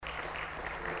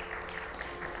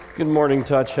Good morning,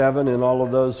 Touch Heaven, and all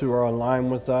of those who are online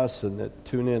with us and that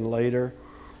tune in later.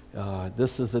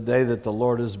 This is the day that the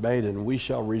Lord has made, and we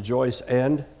shall rejoice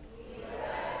and...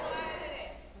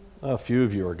 A few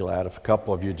of you are glad. If a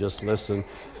couple of you just listen.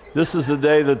 This is the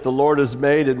day that the Lord has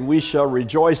made, and we shall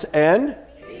rejoice and...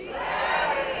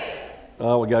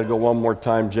 Oh, we got to go one more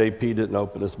time. JP didn't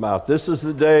open his mouth. This is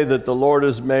the day that the Lord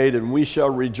has made, and we shall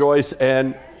rejoice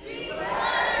and...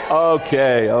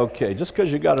 Okay. Just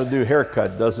because you got a new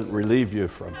haircut doesn't relieve you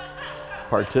from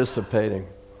participating.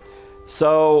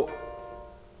 So,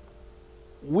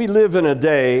 we live in a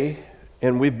day,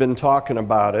 and we've been talking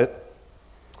about it,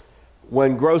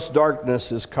 when gross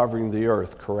darkness is covering the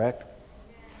earth, correct?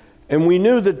 And we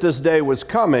knew that this day was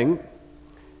coming,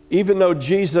 even though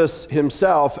Jesus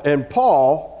himself and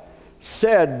Paul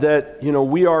said that,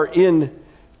 we are in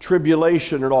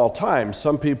tribulation at all times.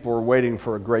 Some people are waiting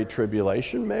for a great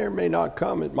tribulation. May or may not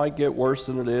come. It might get worse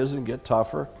than it is and get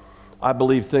tougher. I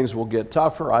believe things will get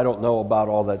tougher. I don't know about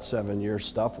all that 7-year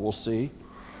stuff. We'll see.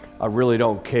 I really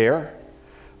don't care.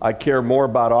 I care more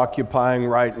about occupying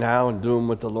right now and doing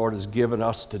what the Lord has given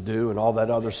us to do, and all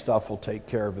that other stuff will take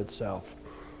care of itself.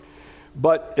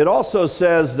 But it also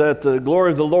says that the glory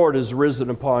of the Lord is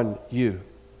risen upon you.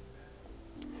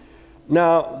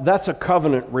 Now, that's a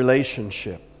covenant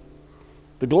relationship.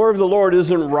 The glory of the Lord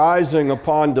isn't rising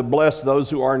upon to bless those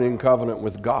who aren't in covenant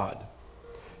with God.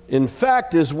 In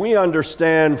fact, as we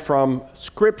understand from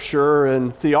Scripture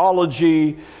and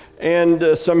theology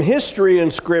and some history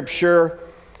in Scripture,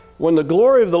 when the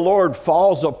glory of the Lord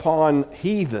falls upon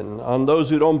heathen, on those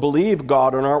who don't believe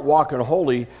God and aren't walking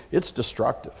holy, it's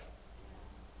destructive.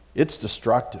 It's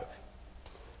destructive.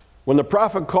 When the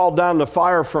prophet called down the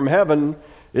fire from heaven,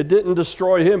 it didn't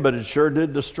destroy him, but it sure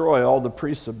did destroy all the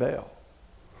priests of Baal.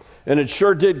 And it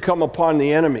sure did come upon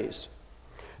the enemies.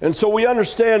 And so we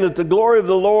understand that the glory of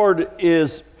the Lord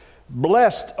is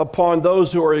blessed upon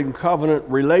those who are in covenant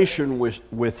relation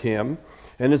with him,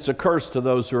 and it's a curse to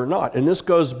those who are not. And this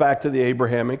goes back to the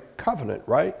Abrahamic covenant,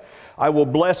 right? I will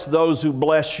bless those who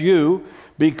bless you,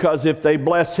 because if they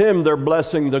bless him, they're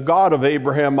blessing the God of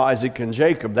Abraham, Isaac, and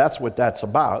Jacob. That's what that's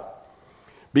about.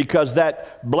 Because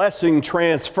that blessing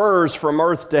transfers from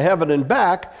earth to heaven and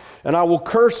back, and I will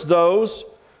curse those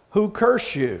who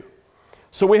curse you.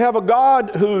 So we have a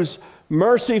God who's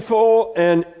merciful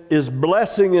and is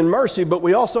blessing in mercy, but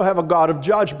we also have a God of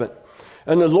judgment.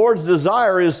 And the Lord's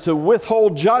desire is to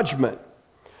withhold judgment,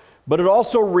 but it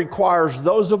also requires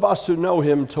those of us who know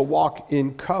him to walk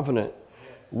in covenant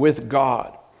with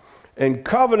God. And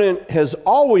covenant has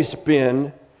always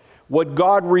been what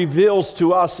God reveals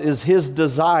to us is his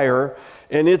desire,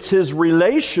 and it's his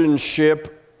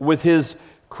relationship with his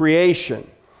creation.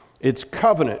 It's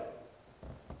covenant.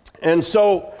 And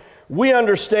so we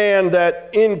understand that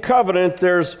in covenant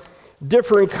there's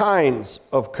different kinds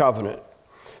of covenant.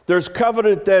 There's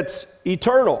covenant that's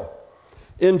eternal.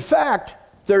 In fact,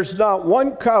 there's not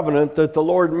one covenant that the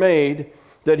Lord made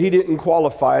that he didn't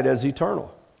qualify it as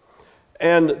eternal.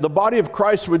 And the body of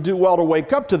Christ would do well to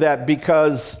wake up to that,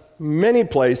 because many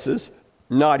places,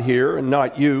 not here and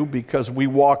not you, because we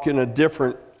walk in a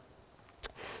different,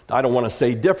 I don't want to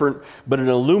say different, but an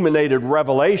illuminated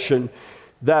revelation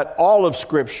that all of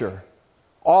Scripture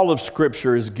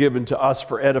is given to us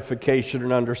for edification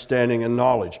and understanding and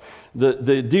knowledge.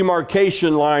 The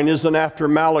demarcation line isn't after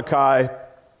Malachi,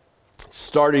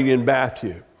 starting in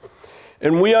Matthew.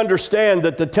 And we understand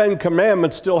that the 10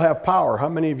 Commandments still have power. How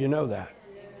many of you know that?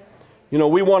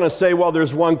 We want to say, well,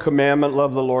 there's one commandment,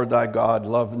 love the Lord thy God,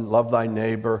 love thy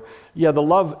neighbor. Yeah, the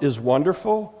love is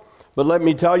wonderful, but let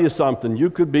me tell you something. You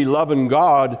could be loving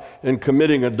God and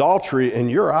committing adultery,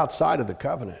 and you're outside of the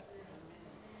covenant.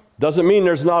 Doesn't mean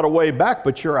there's not a way back,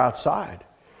 but you're outside.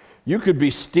 You could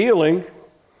be stealing,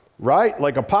 right,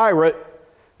 like a pirate,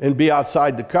 and be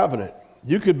outside the covenant.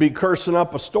 You could be cursing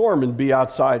up a storm and be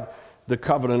outside the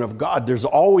covenant of God. There's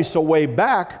always a way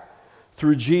back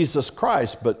through Jesus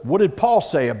Christ. But what did Paul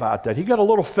say about that? He got a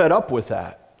little fed up with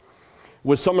that,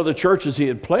 with some of the churches he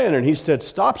had planted, and he said,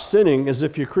 stop sinning as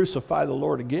if you crucify the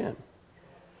Lord again.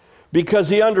 Because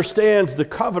he understands the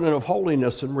covenant of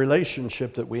holiness and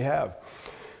relationship that we have.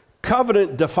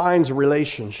 Covenant defines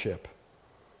relationship.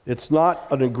 It's not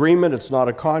an agreement, it's not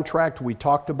a contract. We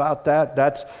talked about that.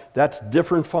 That's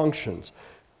different functions.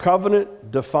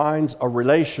 Covenant defines a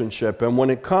relationship, and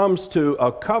when it comes to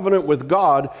a covenant with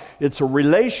God, it's a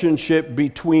relationship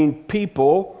between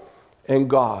people and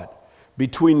God,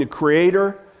 between the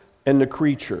Creator and the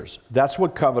creatures. That's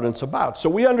what covenant's about. So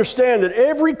we understand that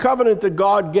every covenant that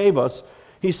God gave us,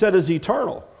 he said, is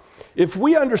eternal. If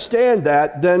we understand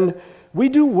that, then we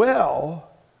do well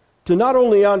to not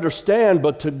only understand,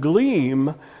 but to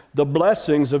glean the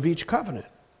blessings of each covenant.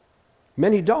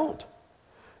 Many don't.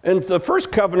 And the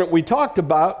first covenant we talked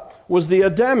about was the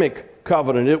Adamic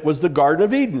covenant. It was the Garden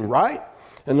of Eden, right?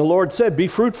 And the Lord said, be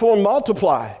fruitful and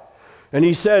multiply. And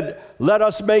he said, let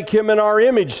us make him in our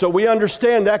image. So we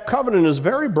understand that covenant is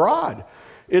very broad.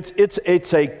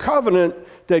 It's a covenant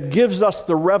that gives us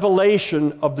the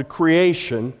revelation of the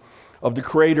creation of the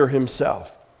Creator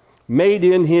himself, made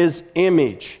in his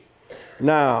image.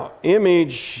 Now,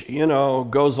 image,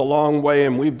 goes a long way,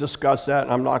 and we've discussed that,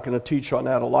 and I'm not going to teach on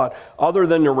that a lot, other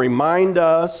than to remind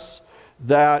us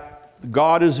that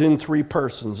God is in three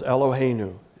persons.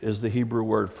 Eloheinu is the Hebrew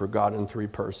word for God in three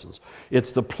persons.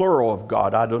 It's the plural of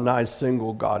God. Adonai,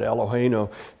 single God.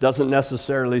 Eloheinu doesn't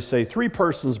necessarily say three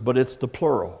persons, but it's the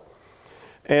plural.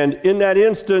 And in that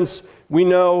instance, we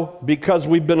know, because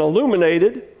we've been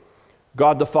illuminated,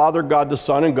 God the Father, God the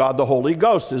Son, and God the Holy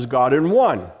Ghost is God in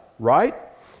one. Right?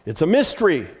 It's a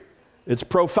mystery. It's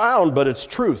profound, but it's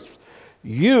truth.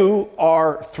 You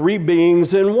are three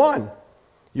beings in one.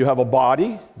 You have a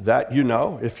body, that you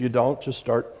know. If you don't, just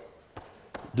start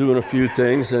doing a few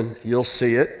things and you'll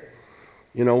see it.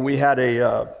 We had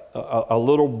a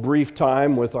little brief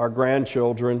time with our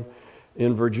grandchildren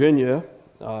in Virginia.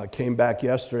 Came back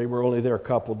yesterday. We're only there a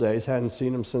couple days. Hadn't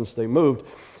seen them since they moved.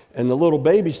 And the little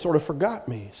baby sort of forgot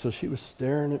me. So she was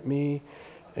staring at me,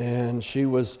 and she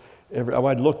was...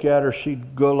 I'd look at her,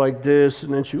 she'd go like this,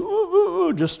 and then she'd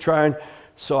just trying.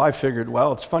 So I figured,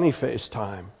 well, it's funny face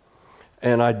time.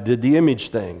 And I did the image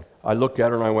thing. I looked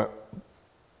at her and I went.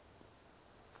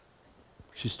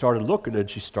 She started looking at it,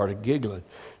 she started giggling.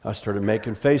 I started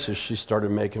making faces, she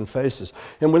started making faces.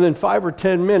 And within 5 or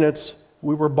 10 minutes,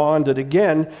 we were bonded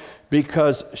again,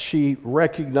 because she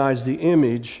recognized the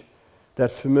image,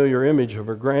 that familiar image of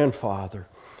her grandfather.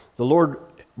 The Lord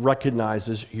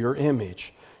recognizes your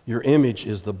image. Your image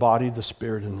is the body, the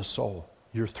spirit, and the soul.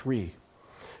 You're three.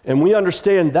 And we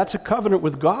understand that's a covenant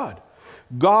with God.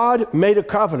 God made a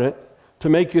covenant to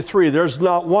make you three. There's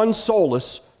not one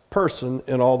soulless person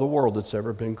in all the world that's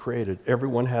ever been created.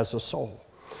 Everyone has a soul.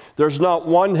 There's not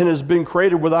one that has been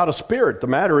created without a spirit. The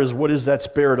matter is, what is that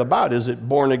spirit about? Is it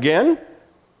born again?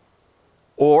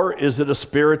 Or is it a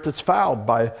spirit that's fouled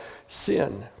by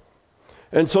sin?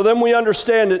 And so then we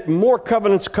understand that more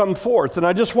covenants come forth. And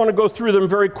I just want to go through them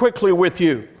very quickly with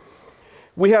you.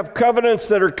 We have covenants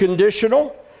that are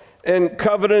conditional and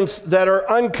covenants that are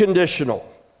unconditional.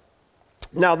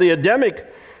 Now, the Adamic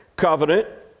covenant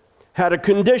had a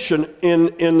condition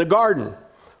in the garden.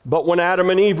 But when Adam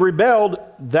and Eve rebelled,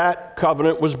 that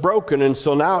covenant was broken. And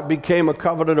so now it became a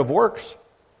covenant of works.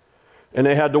 And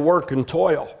they had to work and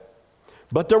toil.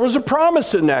 But there was a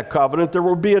promise in that covenant. There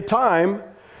would be a time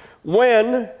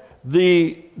when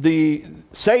the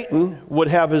Satan would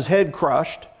have his head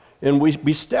crushed and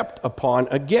be stepped upon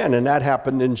again. And that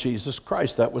happened in Jesus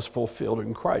Christ. That was fulfilled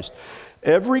in Christ.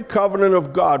 Every covenant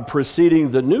of God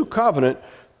preceding the new covenant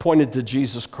pointed to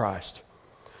Jesus Christ.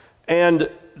 And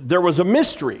there was a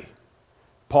mystery.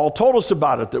 Paul told us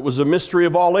about it. That was a mystery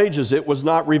of all ages. It was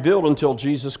not revealed until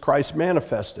Jesus Christ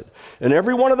manifested. And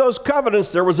every one of those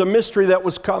covenants, there was a mystery that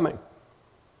was coming.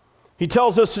 He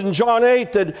tells us in John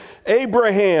 8 that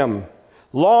Abraham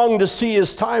longed to see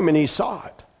his time, and he saw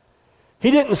it.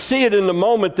 He didn't see it in the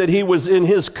moment that he was in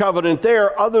his covenant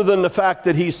there, other than the fact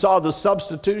that he saw the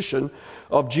substitution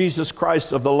of Jesus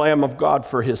Christ, of the Lamb of God,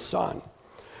 for his son.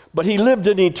 But he lived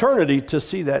in eternity to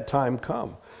see that time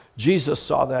come. Jesus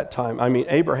saw that time.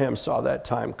 Abraham saw that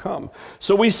time come.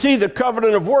 So we see the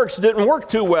covenant of works didn't work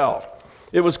too well.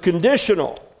 It was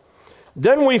conditional.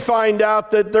 Then we find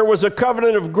out that there was a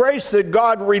covenant of grace that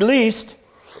God released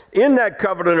in that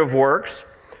covenant of works.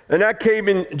 And that came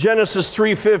in Genesis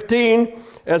 3:15,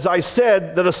 as I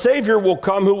said, that a Savior will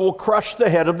come who will crush the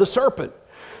head of the serpent.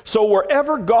 So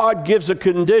wherever God gives a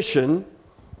condition,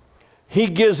 he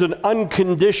gives an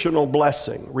unconditional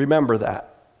blessing. Remember that.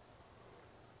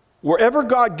 Wherever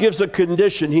God gives a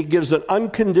condition, he gives an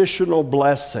unconditional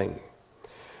blessing.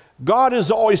 God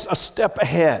is always a step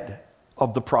ahead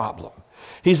of the problem.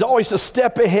 He's always a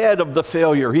step ahead of the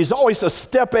failure. He's always a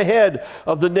step ahead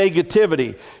of the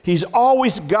negativity. He's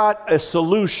always got a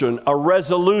solution, a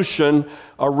resolution,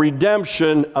 a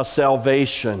redemption, a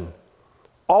salvation.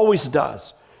 Always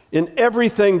does, in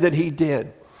everything that he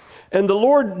did. And the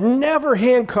Lord never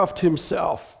handcuffed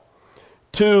himself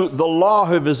to the law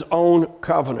of his own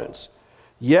covenants.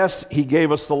 Yes, he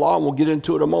gave us the law, and we'll get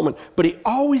into it in a moment, but he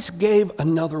always gave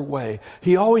another way.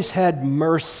 He always had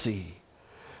mercy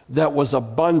that was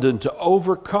abundant to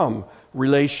overcome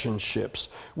relationships.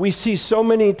 We see so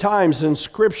many times in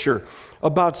Scripture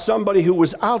about somebody who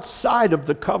was outside of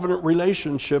the covenant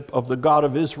relationship of the God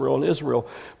of Israel and Israel,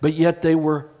 but yet they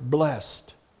were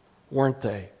blessed, weren't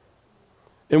they?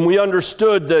 And we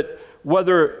understood that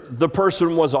whether the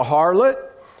person was a harlot,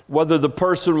 whether the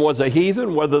person was a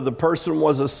heathen, whether the person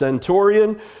was a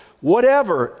centurion,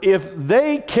 whatever, if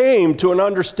they came to an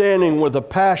understanding with a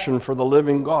passion for the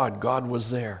living God, God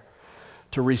was there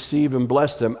to receive and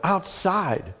bless them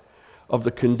outside of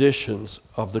the conditions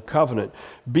of the covenant.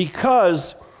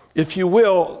 Because, if you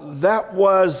will, that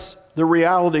was the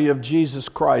reality of Jesus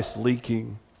Christ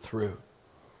leaking through.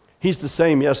 He's the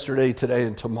same yesterday, today,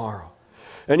 and tomorrow.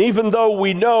 And even though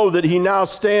we know that he now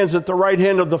stands at the right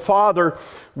hand of the Father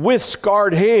with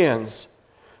scarred hands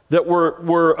that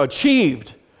were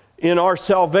achieved in our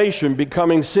salvation,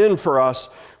 becoming sin for us,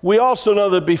 we also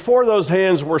know that before those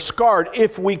hands were scarred,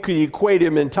 if we could equate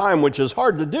him in time, which is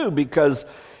hard to do because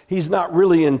he's not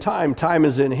really in time. Time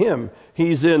is in him.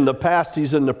 He's in the past,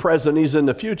 he's in the present, he's in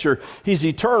the future. He's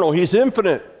eternal, he's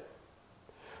infinite.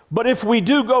 But if we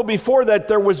do go before that,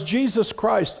 there was Jesus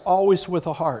Christ, always with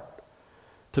a heart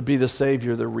to be the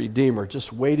Savior, the Redeemer,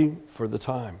 just waiting for the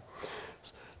time.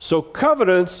 So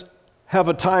covenants have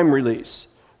a time release.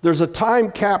 There's a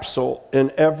time capsule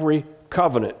in every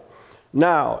covenant.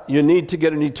 Now, you need to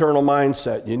get an eternal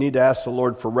mindset. You need to ask the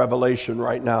Lord for revelation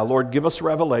right now. Lord, give us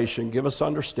revelation, give us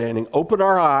understanding. Open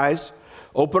our eyes,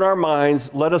 open our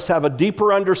minds. Let us have a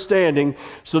deeper understanding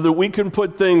so that we can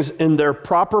put things in their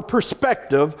proper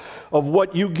perspective of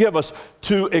what you give us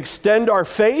to extend our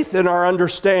faith and our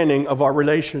understanding of our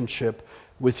relationship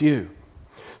with you.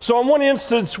 So in one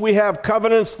instance, we have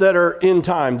covenants that are in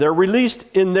time. They're released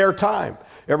in their time.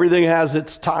 Everything has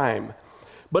its time.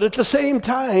 But at the same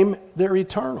time, they're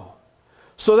eternal.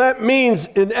 So that means,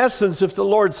 in essence, if the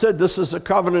Lord said this is a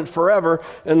covenant forever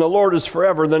and the Lord is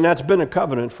forever, then that's been a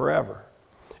covenant forever.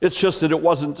 It's just that it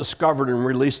wasn't discovered and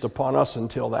released upon us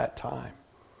until that time.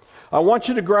 I want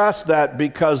you to grasp that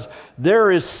because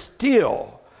there is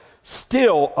still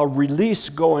a release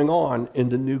going on in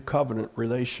the new covenant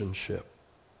relationship.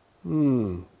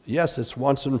 Yes, it's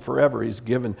once and forever. He's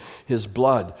given his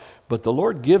blood. But the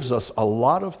Lord gives us a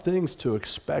lot of things to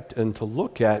expect and to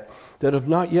look at that have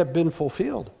not yet been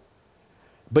fulfilled.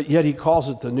 But yet he calls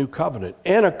it the new covenant.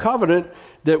 And a covenant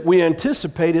that we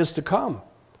anticipate is to come.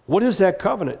 What is that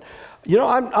covenant? You know,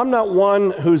 I'm not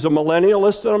one who's a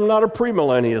millennialist and I'm not a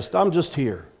premillennialist. I'm just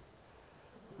here.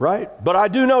 Right? But I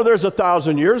do know there's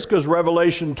 1,000 years because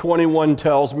Revelation 21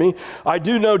 tells me. I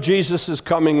do know Jesus is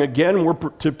coming again. We're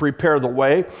to prepare the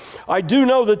way. I do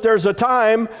know that there's a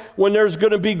time when there's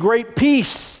going to be great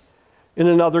peace in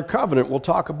another covenant. We'll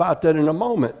talk about that in a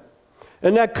moment.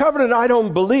 And that covenant, I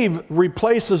don't believe,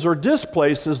 replaces or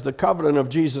displaces the covenant of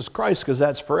Jesus Christ because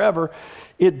that's forever.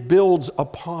 It builds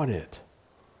upon it.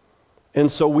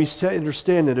 And so we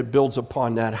understand that it builds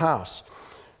upon that house.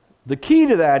 The key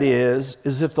to that is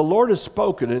if the Lord has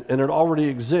spoken it and it already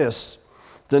exists,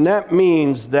 then that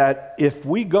means that if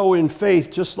we go in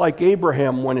faith, just like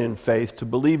Abraham went in faith to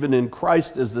believe in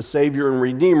Christ as the Savior and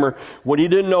Redeemer, when he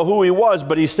didn't know who he was,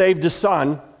 but he saved his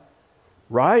son,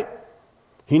 right?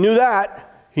 He knew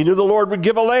that. He knew the Lord would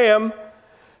give a lamb,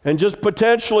 and just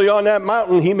potentially on that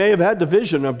mountain, he may have had the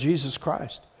vision of Jesus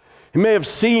Christ. He may have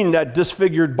seen that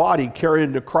disfigured body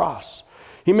carrying the cross.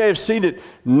 He may have seen it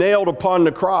nailed upon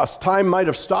the cross. Time might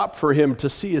have stopped for him to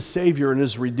see his Savior and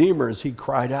his Redeemer as he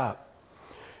cried out.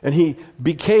 And he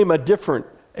became a different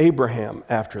Abraham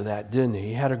after that, didn't he?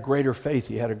 He had a greater faith.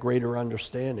 He had a greater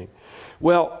understanding.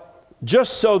 Well,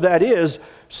 just so that is,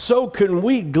 so can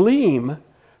we glean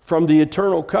from the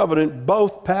eternal covenant,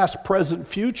 both past, present,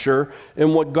 future,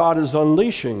 and what God is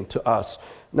unleashing to us.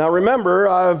 Now remember,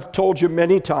 I've told you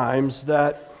many times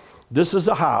that this is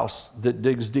a house that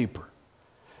digs deeper.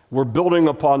 We're building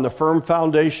upon the firm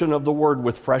foundation of the Word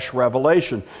with fresh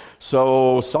revelation.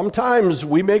 So sometimes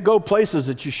we may go places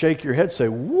that you shake your head, say,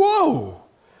 whoa!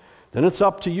 Then it's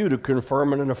up to you to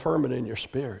confirm it and affirm it in your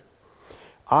spirit.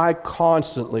 I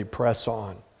constantly press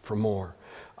on for more.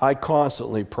 I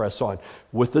constantly press on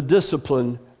with the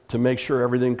discipline to make sure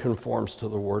everything conforms to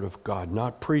the Word of God.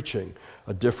 Not preaching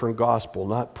a different gospel,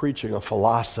 not preaching a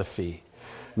philosophy,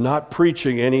 not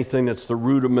preaching anything that's the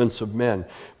rudiments of men,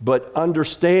 but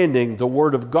understanding the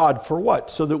Word of God for what?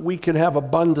 So that we can have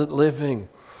abundant living.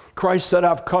 Christ said,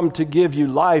 I've come to give you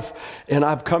life, and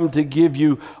I've come to give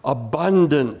you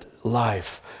abundant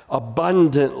life.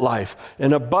 Abundant life.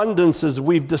 And abundance, as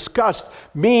we've discussed,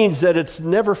 means that it's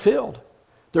never filled.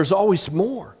 There's always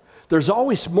more. There's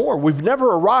always more. We've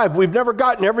never arrived. We've never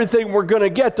gotten everything we're going to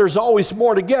get. There's always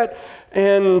more to get.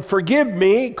 And forgive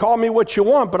me, call me what you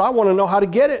want, but I want to know how to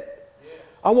get it.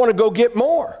 I want to go get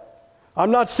more. I'm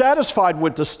not satisfied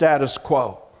with the status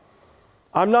quo.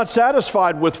 I'm not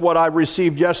satisfied with what I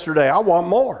received yesterday. I want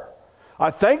more. I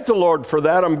thank the Lord for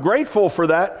that. I'm grateful for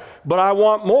that, but I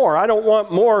want more. I don't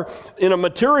want more in a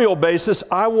material basis.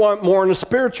 I want more on a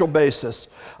spiritual basis.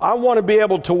 I want to be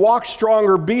able to walk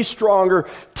stronger, be stronger,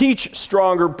 teach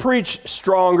stronger, preach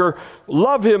stronger,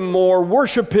 love Him more,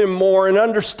 worship Him more, and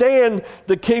understand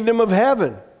the kingdom of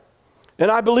heaven.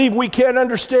 And I believe we can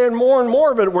understand more and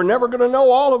more of it. We're never going to know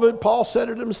all of it. Paul said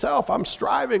it himself. I'm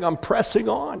striving. I'm pressing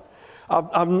on.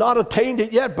 I've not attained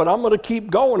it yet, but I'm going to keep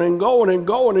going and going and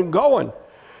going and going.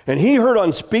 And he heard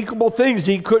unspeakable things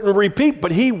he couldn't repeat,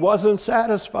 but he wasn't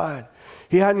satisfied.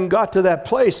 He hadn't got to that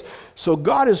place. So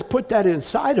God has put that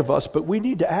inside of us, but we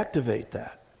need to activate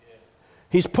that.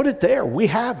 He's put it there. We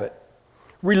have it.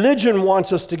 Religion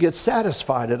wants us to get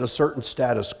satisfied at a certain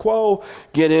status quo,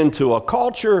 get into a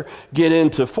culture, get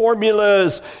into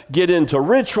formulas, get into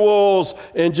rituals,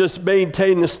 and just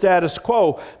maintain the status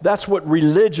quo. That's what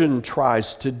religion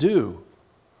tries to do.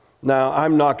 Now,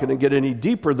 I'm not going to get any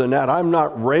deeper than that. I'm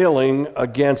not railing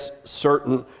against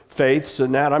certain faiths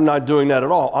and that. I'm not doing that at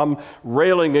all. I'm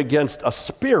railing against a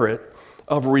spirit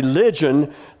of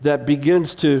religion that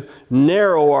begins to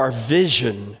narrow our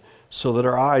vision so that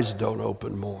our eyes don't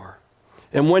open more.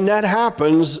 And when that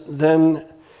happens, then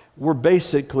we're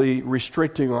basically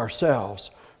restricting ourselves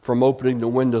from opening the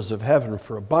windows of heaven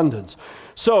for abundance.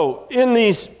 So in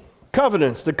these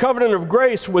covenants, the covenant of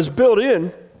grace was built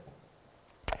in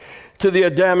to the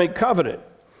Adamic covenant.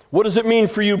 What does it mean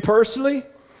for you personally?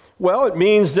 Well, it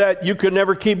means that you could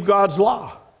never keep God's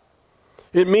law.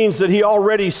 It means that He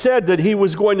already said that He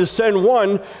was going to send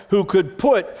one who could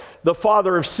put the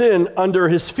father of sin under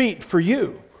His feet for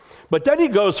you. But then He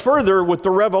goes further with the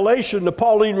revelation, the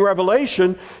Pauline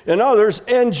revelation, and others,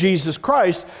 and Jesus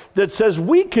Christ, that says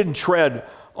we can tread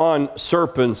on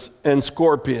serpents and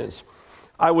scorpions.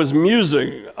 I was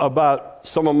musing about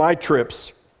some of my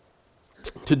trips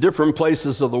to different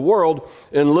places of the world,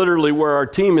 and literally where our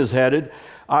team is headed,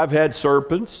 I've had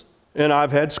serpents and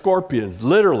I've had scorpions,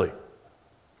 literally.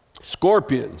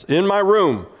 Scorpions in my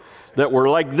room that were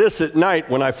like this at night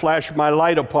when I flashed my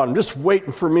light upon them, just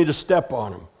waiting for me to step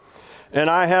on them. And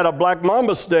I had a black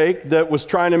mamba snake that was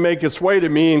trying to make its way to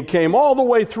me and came all the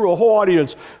way through a whole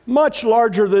audience, much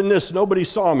larger than this. Nobody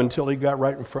saw him until he got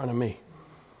right in front of me.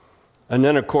 And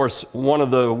then, of course, one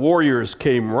of the warriors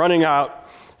came running out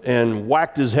and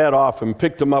whacked his head off and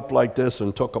picked him up like this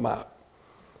and took him out.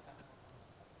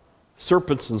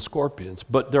 Serpents and scorpions.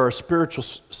 But there are spiritual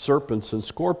serpents and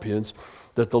scorpions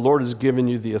that the Lord has given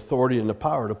you the authority and the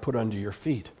power to put under your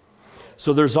feet.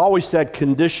 So there's always that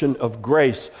condition of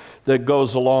grace that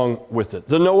goes along with it.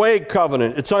 The Noahic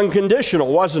covenant, it's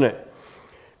unconditional, wasn't it?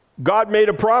 God made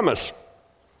a promise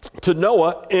to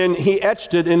Noah, and he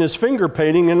etched it in his finger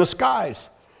painting in the skies.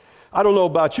 I don't know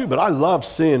about you, but I love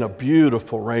seeing a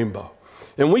beautiful rainbow.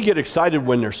 And we get excited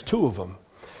when there's two of them.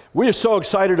 We are so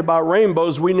excited about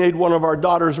rainbows, we named one of our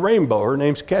daughters Rainbow. Her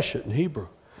name's Keshet in Hebrew.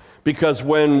 Because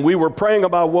when we were praying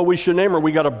about what we should name her,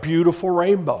 we got a beautiful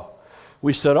rainbow.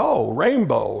 We said, oh,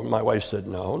 rainbow. And my wife said,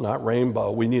 no, not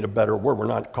rainbow. We need a better word. We're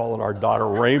not calling our daughter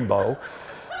Rainbow.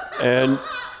 And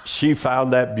she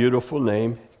found that beautiful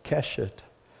name, Keshet.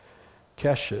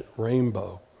 Keshet,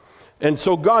 rainbow. And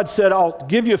so God said, I'll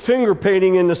give you finger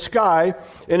painting in the sky,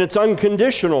 and it's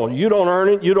unconditional. You don't earn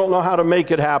it. You don't know how to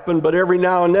make it happen, but every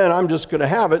now and then I'm just going to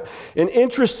have it. And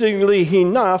interestingly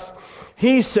enough,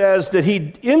 he says that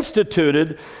he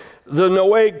instituted the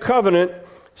Noahic covenant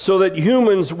so that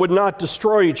humans would not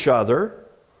destroy each other,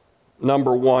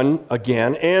 number one,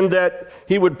 again, and that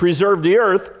he would preserve the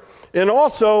earth. And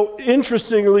also,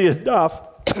 interestingly enough,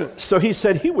 so he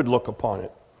said he would look upon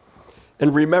it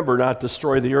and remember not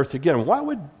destroy the earth again. Why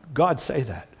would God say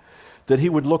that? That he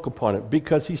would look upon it?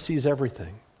 Because he sees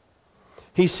everything.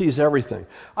 He sees everything.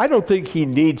 I don't think he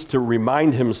needs to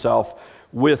remind himself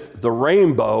with the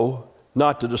rainbow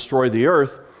not to destroy the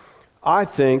earth. I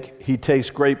think he takes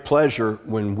great pleasure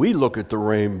when we look at the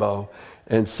rainbow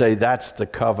and say, that's the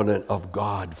covenant of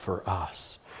God for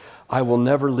us. I will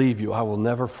never leave you. I will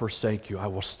never forsake you. I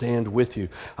will stand with you.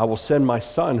 I will send my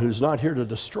son who's not here to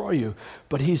destroy you,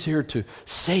 but he's here to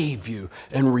save you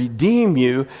and redeem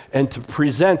you and to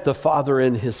present the Father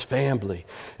and his family.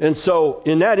 And so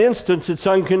in that instance, it's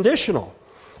unconditional.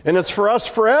 And it's for us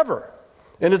forever.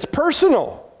 And it's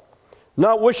personal.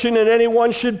 Not wishing that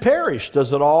anyone should perish.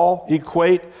 Does it all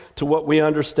equate to what we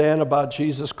understand about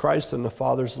Jesus Christ and the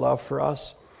Father's love for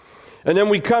us? And then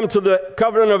we come to the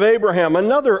covenant of Abraham,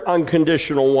 another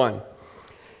unconditional one.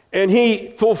 And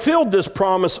he fulfilled this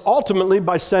promise ultimately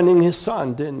by sending his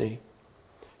son, didn't he?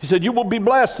 He said, you will be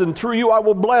blessed, and through you I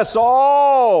will bless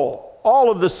all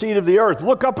of the seed of the earth.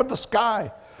 Look up at the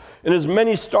sky, and as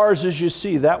many stars as you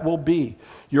see, that will be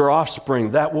your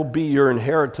offspring. That will be your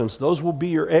inheritance. Those will be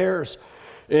your heirs.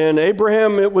 And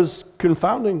Abraham, it was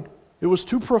confounding. It was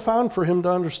too profound for him to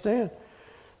understand.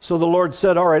 So the Lord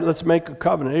said, all right, let's make a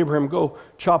covenant. Abraham, go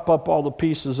chop up all the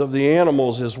pieces of the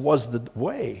animals, as was the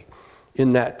way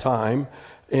in that time,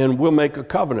 and we'll make a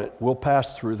covenant. We'll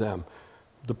pass through them.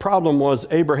 The problem was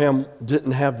Abraham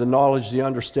didn't have the knowledge, the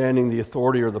understanding, the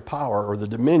authority, or the power, or the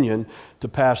dominion to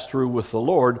pass through with the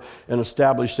Lord and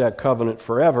establish that covenant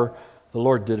forever. The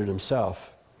Lord did it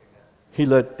himself. He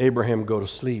let Abraham go to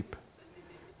sleep,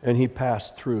 and he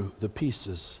passed through the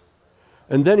pieces.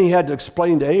 And then he had to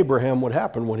explain to Abraham what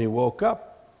happened when he woke up,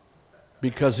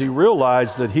 because he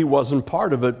realized that he wasn't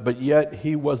part of it, but yet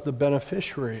he was the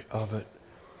beneficiary of it.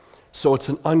 So it's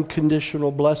an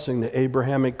unconditional blessing, the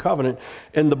Abrahamic covenant.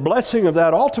 And the blessing of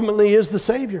that ultimately is the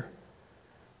Savior.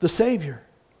 The Savior.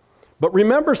 But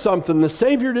remember something, the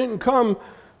Savior didn't come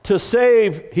to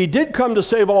save, he did come to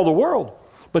save all the world.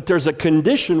 But there's a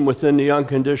condition within the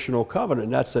unconditional covenant,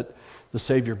 and that's that the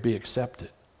Savior be accepted.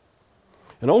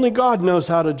 And only God knows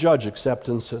how to judge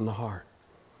acceptance in the heart.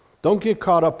 Don't get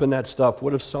caught up in that stuff.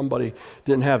 What if somebody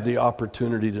didn't have the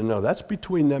opportunity to know? That's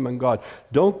between them and God.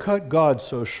 Don't cut God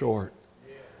so short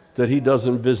that he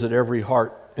doesn't visit every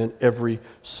heart and every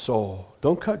soul.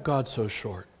 Don't cut God so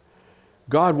short.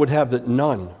 God would have that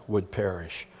none would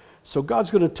perish. So God's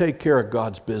going to take care of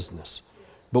God's business.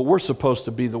 But we're supposed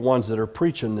to be the ones that are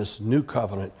preaching this new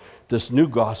covenant, this new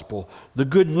gospel, the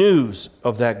good news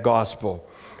of that gospel.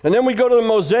 And then we go to the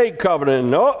Mosaic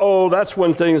covenant, and that's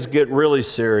when things get really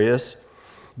serious.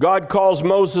 God calls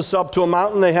Moses up to a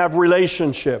mountain, they have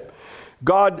relationship.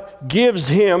 God gives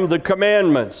him the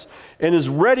commandments and is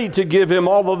ready to give him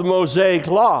all of the Mosaic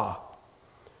law.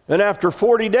 And after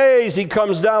 40 days, he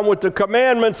comes down with the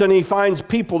commandments and he finds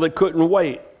people that couldn't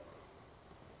wait.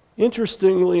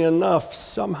 Interestingly enough,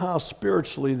 somehow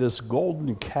spiritually, this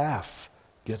golden calf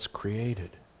gets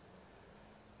created.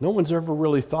 No one's ever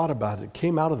really thought about it. It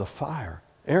came out of the fire.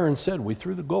 Aaron said, we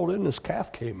threw the gold in, this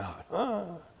calf came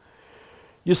out.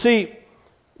 You see,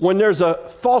 when there's a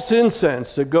false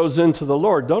incense that goes into the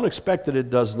Lord, don't expect that it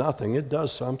does nothing. It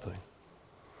does something.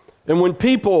 And when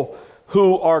people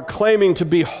who are claiming to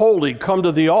be holy come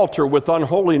to the altar with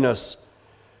unholiness,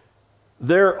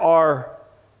 there are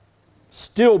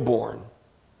stillborn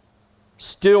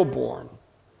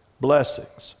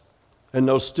blessings. And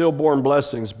those stillborn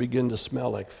blessings begin to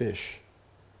smell like fish.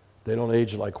 They don't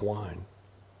age like wine.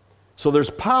 So there's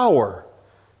power.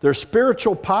 There's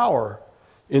spiritual power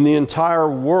in the entire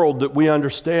world that we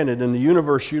understand it, in the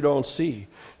universe you don't see,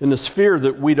 in the sphere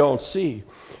that we don't see.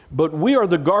 But we are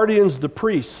the guardians, the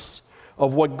priests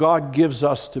of what God gives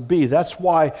us to be. That's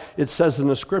why it says in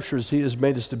the scriptures, he has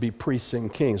made us to be priests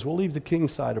and kings. We'll leave the king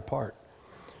side apart.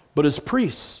 But as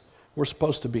priests, we're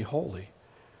supposed to be holy.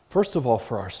 First of all,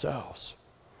 for ourselves.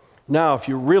 Now, if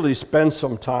you really spend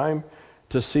some time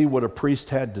to see what a priest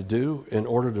had to do in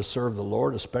order to serve the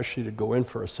Lord, especially to go in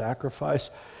for a sacrifice,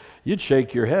 you'd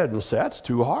shake your head and say, that's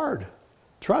too hard.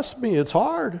 Trust me, it's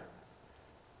hard.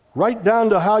 Right down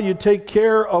to how you take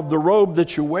care of the robe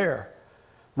that you wear.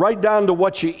 Right down to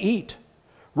what you eat.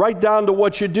 Right down to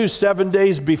what you do 7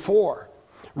 days before.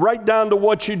 Right down to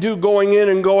what you do going in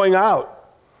and going out.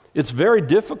 It's very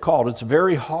difficult. It's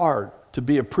very hard to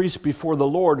be a priest before the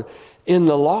Lord in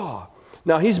the law.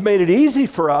 Now, he's made it easy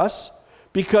for us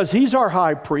because he's our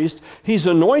high priest. He's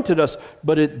anointed us,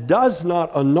 but it does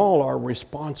not annul our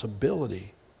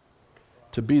responsibility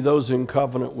to be those in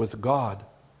covenant with God,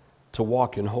 to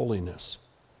walk in holiness.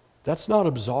 That's not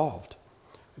absolved.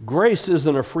 Grace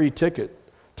isn't a free ticket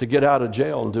to get out of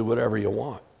jail and do whatever you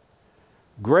want.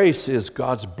 Grace is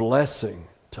God's blessing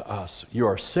to us. You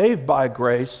are saved by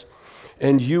grace,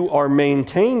 and you are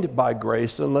maintained by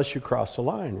grace unless you cross the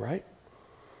line, right?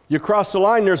 You cross the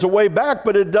line, there's a way back,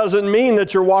 but it doesn't mean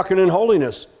that you're walking in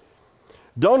holiness.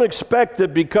 Don't expect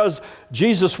that because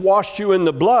Jesus washed you in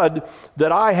the blood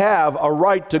that I have a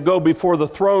right to go before the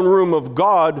throne room of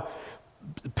God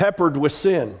peppered with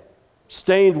sin,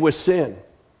 stained with sin.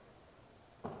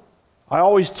 I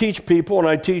always teach people, and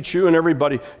I teach you and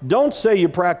everybody, don't say you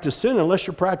practice sin unless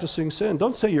you're practicing sin.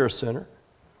 Don't say you're a sinner.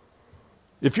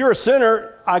 If you're a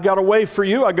sinner, I got a way for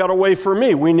you, I got a way for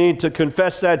me. We need to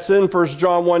confess that sin, 1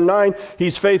 John 1:9.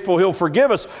 He's faithful, he'll forgive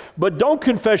us. But don't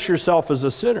confess yourself as a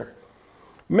sinner.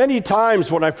 Many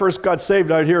times when I first got saved,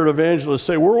 I'd hear an evangelist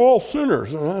say, we're all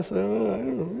sinners. And I said, I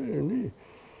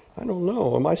don't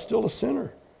know. Am I still a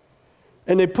sinner?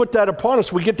 And they put that upon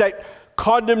us. We get that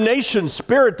condemnation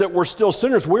spirit that we're still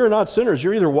sinners. We're not sinners.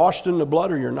 You're either washed in the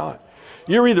blood or you're not.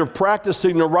 You're either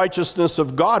practicing the righteousness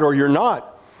of God or you're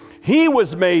not. He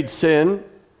was made sin,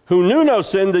 who knew no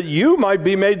sin, that you might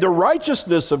be made the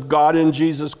righteousness of God in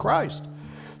Jesus Christ.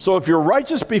 So if you're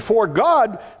righteous before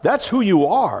God, that's who you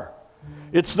are.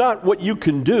 It's not what you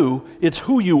can do, it's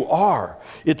who you are.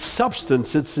 It's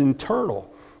substance, it's internal.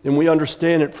 And we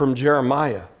understand it from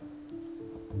Jeremiah.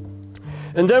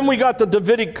 And then we got the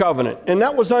Davidic covenant, and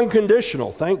that was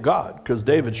unconditional, thank God, because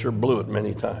David sure blew it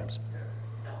many times,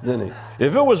 didn't he?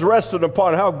 If it was rested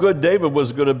upon how good David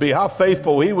was going to be, how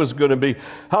faithful he was going to be,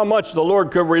 how much the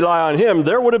Lord could rely on him,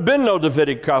 there would have been no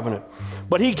Davidic covenant.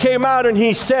 But he came out and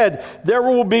he said, there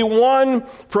will be one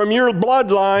from your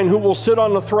bloodline who will sit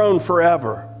on the throne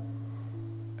forever.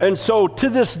 And so to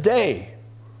this day,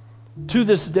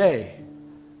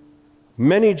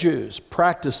 many Jews,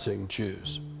 practicing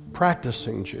Jews,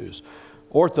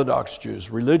 Orthodox Jews,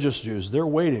 religious Jews, they're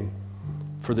waiting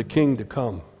for the king to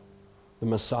come, the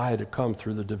Messiah to come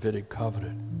through the Davidic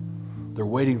covenant. They're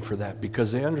waiting for that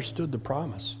because they understood the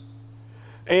promise.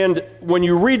 And when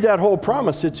you read that whole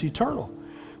promise, it's eternal.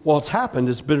 Well, it's happened.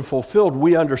 It's been fulfilled.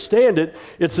 We understand it.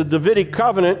 It's a Davidic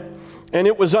covenant, and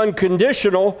it was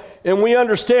unconditional, and we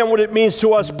understand what it means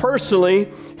to us personally.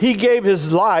 He gave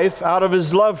his life out of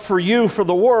his love for you, for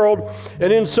the world,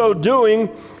 and in so doing,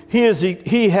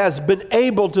 he has been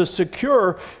able to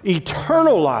secure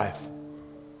eternal life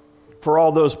for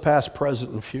all those past,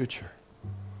 present, and future.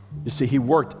 You see, he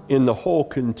worked in the whole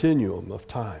continuum of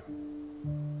time.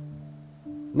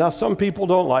 Now, some people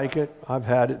don't like it. I've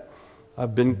had it.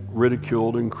 I've been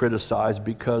ridiculed and criticized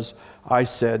because I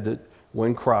said that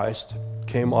when Christ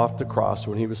came off the cross,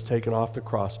 when he was taken off the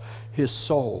cross, his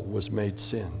soul was made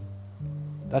sin.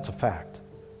 That's a fact.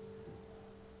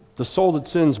 The soul that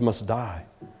sins must die.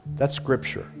 That's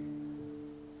Scripture.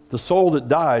 The soul that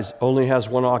dies only has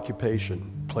one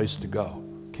occupation, place to go.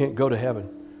 Can't go to heaven,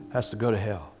 has to go to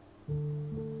hell.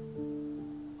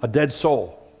 A dead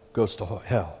soul goes to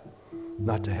hell,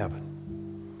 not to heaven.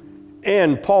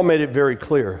 And Paul made it very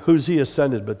clear, who's he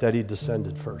ascended but that he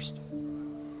descended first.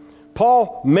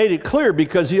 Paul made it clear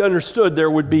because he understood there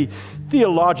would be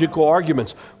theological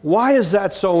arguments. Why is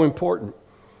that so important?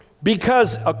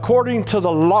 Because according to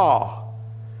the law,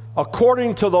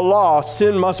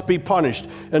 sin must be punished,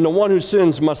 and the one who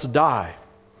sins must die.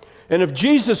 And if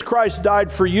Jesus Christ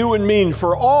died for you and me, and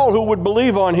for all who would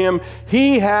believe on him,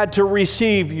 he had to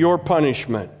receive your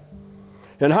punishment.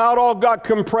 And how it all got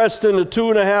compressed into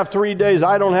 2.5, 3 days,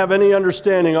 I don't have any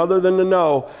understanding other than to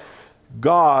know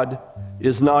God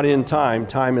is not in time.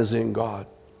 Time is in God.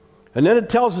 And then it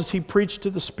tells us he preached to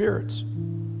the spirits.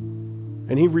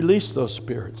 And he released those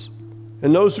spirits.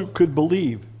 And those who could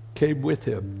believe came with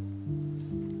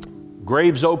him.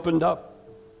 Graves opened up.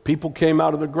 People came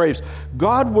out of the graves.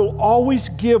 God will always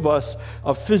give us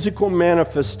a physical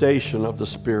manifestation of the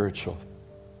spiritual,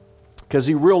 because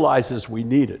he realizes we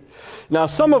need it. Now,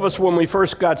 some of us, when we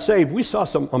first got saved, we saw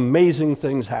some amazing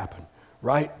things happen,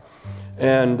 right?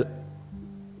 And,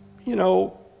 you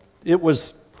know, it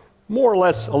was more or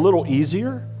less a little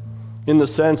easier in the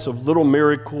sense of little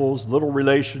miracles, little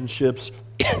relationships,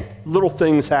 little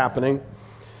things happening.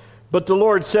 But the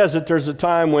Lord says that there's a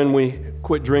time when we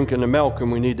quit drinking the milk and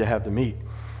we need to have the meat.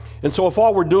 And so if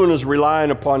all we're doing is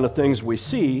relying upon the things we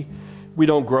see, we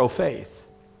don't grow faith.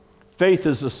 Faith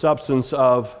is the substance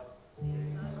of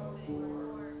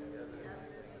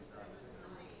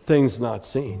things not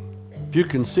seen. If you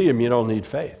can see them, you don't need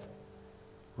faith,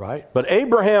 right? But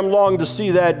Abraham longed to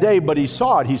see that day, but he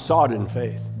saw it. He saw it in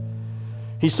faith.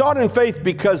 He saw it in faith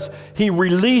because he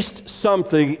released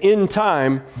something in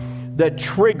time that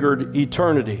triggered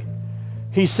eternity.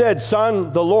 He said,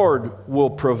 "Son, the Lord will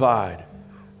provide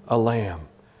a lamb."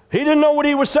 He didn't know what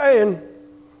he was saying,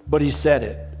 but he said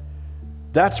it.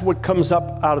 That's what comes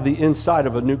up out of the inside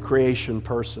of a new creation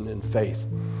person in faith.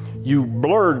 You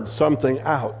blurred something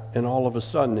out, and all of a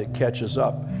sudden it catches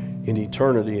up in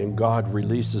eternity, and God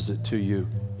releases it to you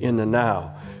in the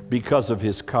now because of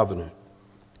his covenant.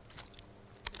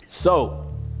 So,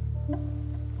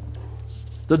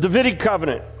 the Davidic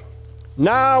covenant.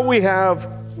 Now we have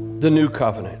the new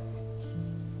covenant.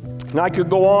 And I could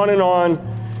go on and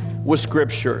on with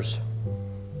scriptures.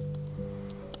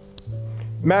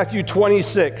 Matthew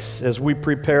 26, as we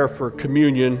prepare for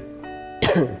communion.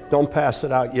 Don't pass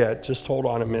it out yet. Just hold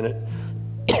on a minute.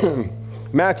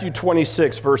 Matthew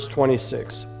 26, verse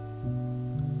 26.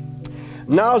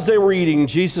 Now as they were eating,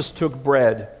 Jesus took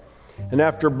bread, And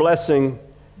after blessing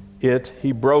it,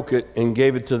 he broke it and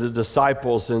gave it to the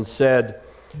disciples and said,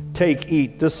 "Take,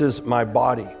 eat, this is my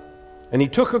body." And he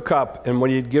took a cup, and when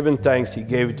he had given thanks, he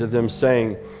gave it to them,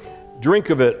 saying, "Drink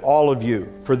of it, all of you,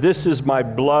 for this is my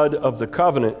blood of the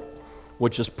covenant,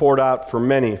 which is poured out for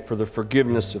many for the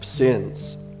forgiveness of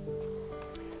sins."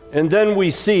 And then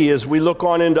we see, as we look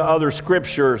on into other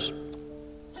scriptures,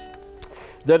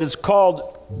 that it's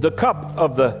called the cup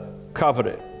of the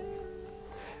covenant.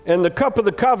 And the cup of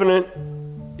the covenant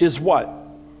is what?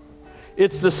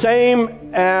 It's the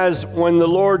same as when the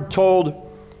Lord told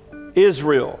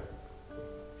Israel,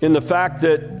 in the fact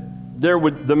that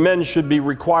the men should be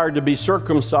required to be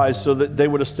circumcised so that they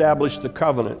would establish the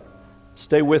covenant.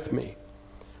 Stay with me.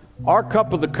 Our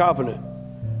cup of the covenant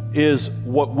is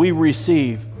what we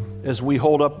receive as we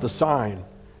hold up the sign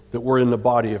that we're in the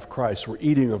body of Christ. We're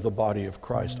eating of the body of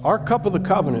Christ. Our cup of the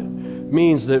covenant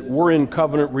means that we're in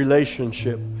covenant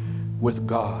relationship with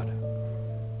God.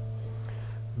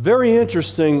 Very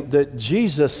interesting that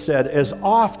Jesus said, as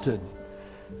often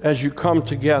as you come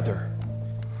together,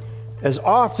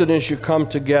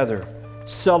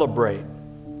 celebrate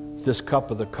this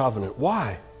cup of the covenant.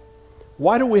 Why?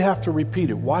 Why do we have to repeat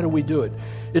it? Why do we do it?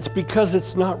 It's because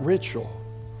it's not ritual.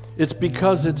 It's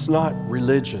because it's not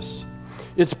religious.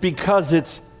 It's because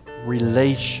it's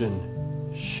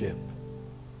relationship.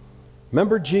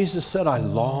 Remember, Jesus said, "I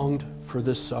longed for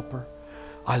this supper.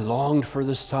 I longed for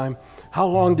this time." How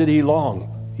long did he long?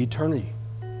 Eternity.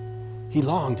 He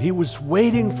longed. He was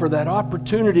waiting for that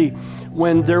opportunity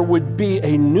when there would be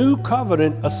a new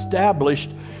covenant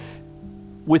established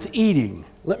with eating.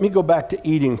 Let me go back to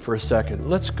eating for a second.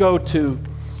 Let's go to,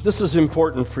 this is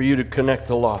important for you to connect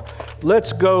the law.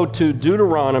 Let's go to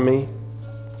Deuteronomy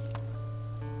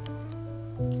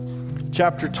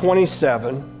chapter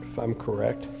 27, if I'm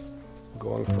correct. I'm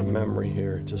going from memory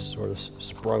here. It just sort of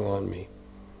sprung on me.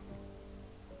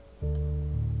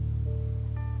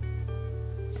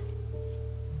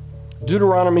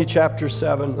 Deuteronomy chapter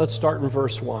 7, let's start in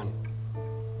verse 1.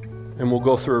 And we'll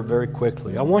go through it very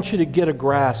quickly. I want you to get a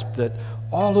grasp that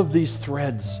all of these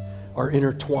threads are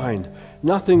intertwined.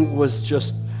 Nothing was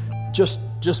just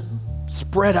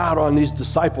spread out on these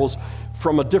disciples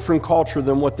from a different culture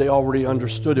than what they already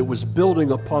understood. It was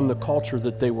building upon the culture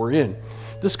that they were in.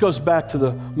 This goes back to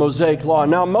the Mosaic law.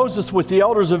 Now Moses, with the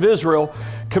elders of Israel,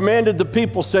 commanded the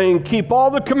people, saying, "Keep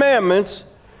all the commandments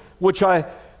which I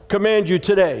command you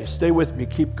today." Stay with me,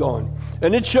 keep going.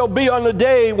 "And it shall be on the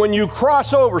day when you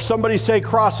cross over." Somebody say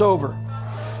cross over.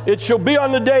 "It shall be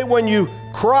on the day when you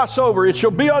cross over. It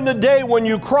shall be on the day when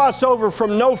you cross over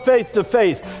from no faith to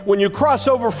faith. When you cross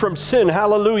over from sin,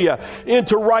 hallelujah,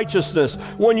 into righteousness.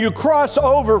 When you cross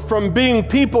over from being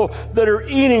people that are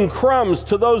eating crumbs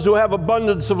to those who have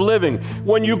abundance of living.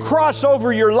 When you cross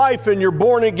over your life and you're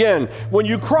born again. When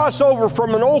you cross over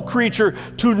from an old creature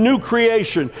to new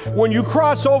creation. When you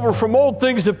cross over from old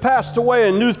things that passed away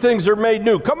and new things are made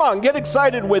new." Come on, get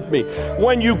excited with me.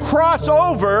 When you cross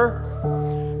over,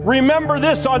 remember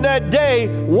this on that day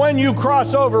when you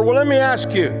cross over. Well, let me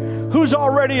ask you, who's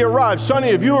already arrived? Sonny,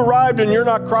 have you arrived and you're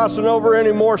not crossing over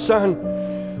anymore,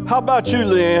 son? How about you,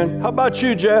 Leanne? How about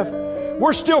you, Jeff?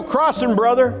 We're still crossing,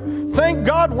 brother. Thank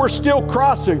God we're still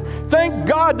crossing. Thank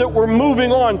God that we're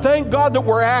moving on. Thank God that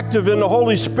we're active in the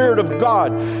Holy Spirit of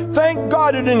God. Thank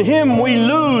God that in Him we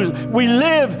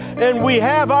live, and we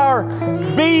have our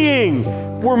being.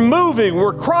 We're moving,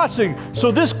 we're crossing. So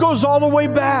this goes all the way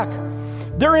back.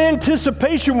 Their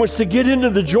anticipation was to get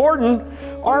into the Jordan.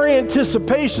 Our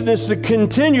anticipation is to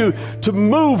continue to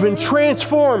move and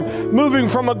transform, moving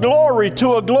from a glory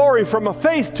to a glory, from a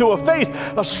faith to a faith,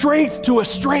 a strength to a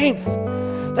strength.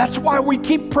 That's why we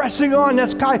keep pressing on.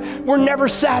 That's why we're never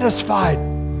satisfied.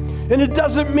 And it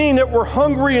doesn't mean that we're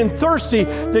hungry and thirsty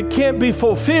that can't be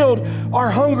fulfilled.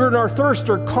 Our hunger and our thirst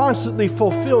are constantly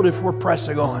fulfilled if we're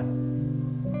pressing on.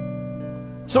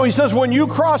 So he says, when you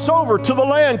cross over to the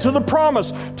land, to the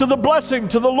promise, to the blessing,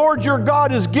 to the Lord your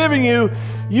God is giving you,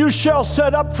 you shall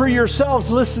set up for yourselves,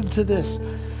 listen to this,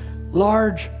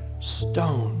 large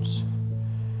stones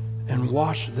and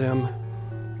wash them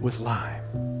with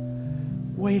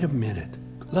lime. Wait a minute.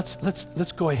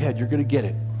 Let's go ahead. You're going to get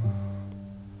it.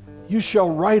 You shall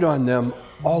write on them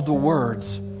all the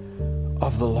words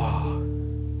of the law.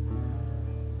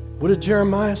 What did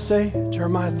Jeremiah say?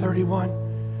 Jeremiah 31.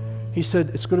 He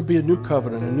said, it's going to be a new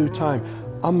covenant, a new time.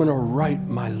 I'm going to write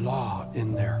my law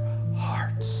in their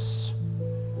hearts.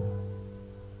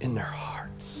 In their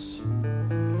hearts.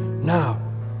 Now,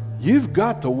 you've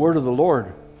got the word of the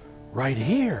Lord right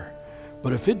here.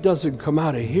 But if it doesn't come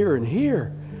out of here and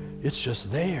here, it's just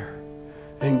there.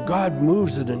 And God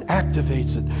moves it and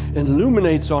activates it and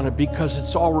illuminates on it because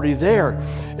it's already there.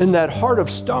 And that heart of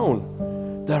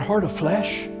stone, that heart of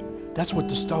flesh, that's what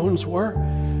the stones were.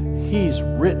 He's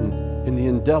written in the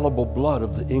indelible blood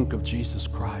of the ink of Jesus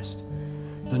Christ.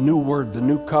 The new word, the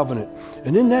new covenant.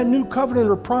 And in that new covenant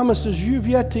are promises you've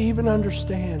yet to even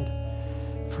understand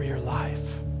for your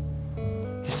life.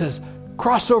 He says,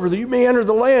 cross over that you may enter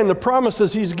the land, the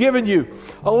promises he's given you,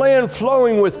 a land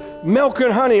flowing with milk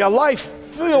and honey, a life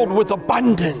filled with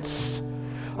abundance,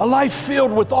 a life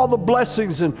filled with all the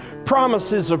blessings and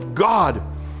promises of God,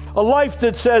 a life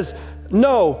that says,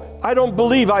 no, I don't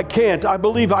believe I can't. I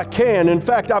believe I can. In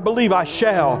fact, I believe I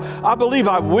shall. I believe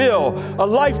I will. A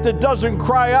life that doesn't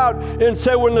cry out and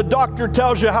say when the doctor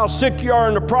tells you how sick you are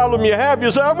and the problem you have,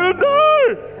 you say, I'm going to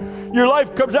die. Your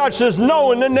life comes out and says,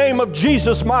 no, in the name of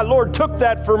Jesus, my Lord took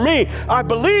that for me. I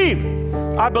believe.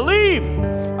 I believe.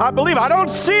 I believe. I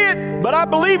don't see it, but I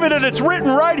believe it, and it's written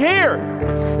right here.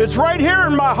 It's right here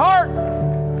in my heart.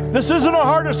 This isn't a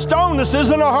heart of stone. This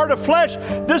isn't a heart of flesh.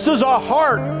 This is a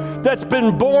heart that's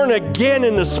been born again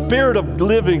in the Spirit of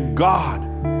living God.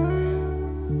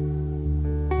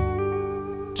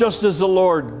 Just as the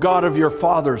Lord, God of your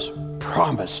fathers,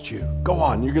 promised you. Go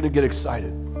on, you're going to get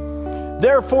excited.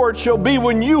 Therefore it shall be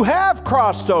when you have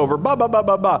crossed over,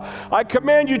 I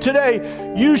command you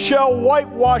today, you shall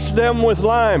whitewash them with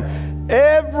lime.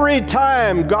 Every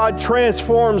time God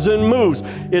transforms and moves,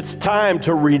 it's time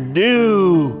to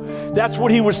renew. That's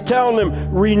what he was telling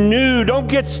them. Renew. Don't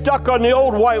get stuck on the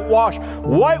old whitewash.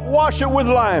 Whitewash it with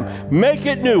lime. Make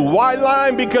it new. Why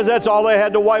lime? Because that's all they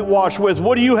had to whitewash with.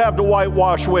 What do you have to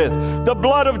whitewash with? The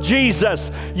blood of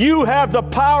Jesus. You have the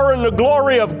power and the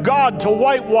glory of God to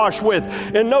whitewash with.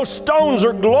 And those stones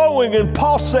are glowing and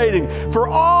pulsating for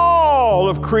all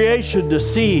of creation to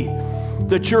see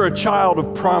that you're a child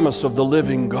of promise of the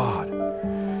living God.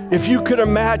 If you could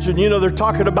imagine, they're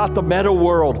talking about the meta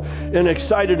world and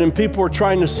excited, and people are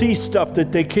trying to see stuff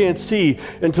that they can't see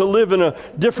and to live in a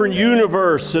different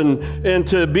universe and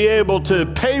to be able to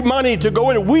pay money to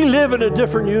go in it. We live in a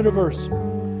different universe.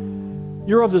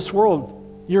 You're of this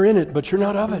world. You're in it, but you're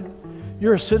not of it.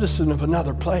 You're a citizen of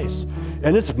another place.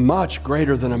 And it's much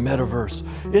greater than a metaverse.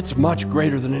 It's much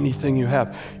greater than anything you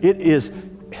have. It is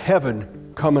heaven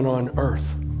coming on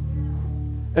earth.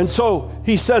 And so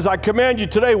he says, I command you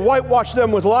today, whitewash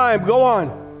them with lime. Go on.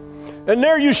 And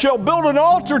there you shall build an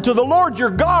altar to the Lord your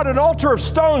God, an altar of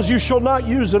stones. You shall not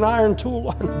use an iron tool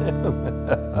on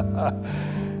them.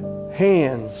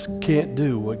 Hands can't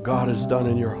do what God has done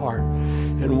in your heart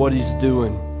and what he's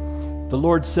doing. The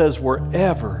Lord says,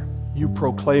 wherever you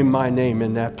proclaim my name,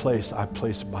 in that place I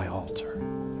place my altar.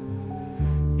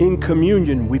 In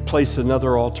communion, we place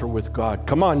another altar with God.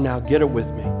 Come on now, get it with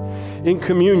me. In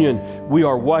communion, we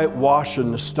are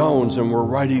whitewashing the stones and we're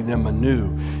writing them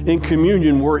anew. In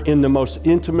communion, we're in the most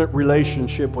intimate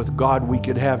relationship with God we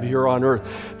could have here on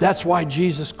earth. That's why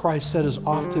Jesus Christ said, as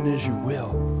often as you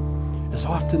will,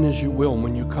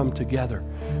 when you come together,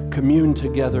 commune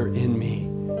together in me.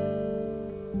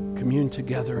 Commune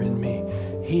together in me.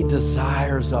 He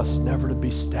desires us never to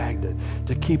be stagnant,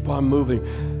 to keep on moving.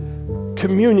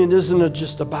 Communion isn't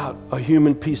just about a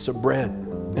human piece of bread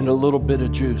and a little bit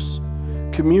of juice.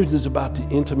 Communion is about the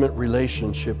intimate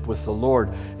relationship with the Lord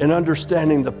and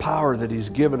understanding the power that he's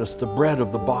given us, the bread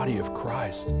of the body of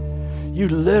Christ. You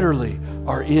literally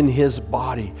are in his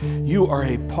body. You are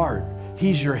a part.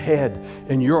 He's your head,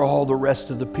 and you're all the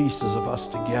rest of the pieces of us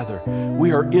together.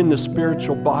 We are in the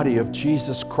spiritual body of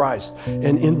Jesus Christ.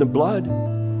 And in the blood,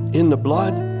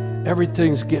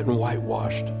 everything's getting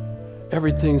whitewashed.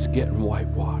 Everything's getting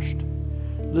whitewashed.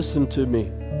 Listen to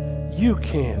me. You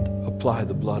can't apply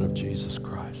the blood of Jesus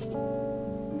Christ.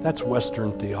 That's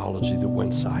Western theology that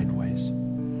went sideways.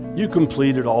 You can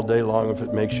plead it all day long if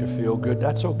it makes you feel good.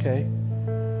 That's okay.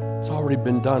 It's already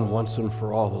been done once and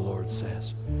for all, the Lord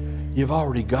says. You've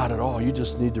already got it all. You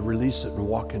just need to release it and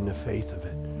walk in the faith of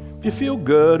it. If you feel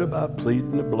good about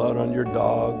pleading the blood on your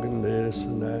dog and this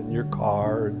and that and your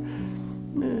car,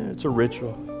 it's a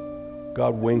ritual.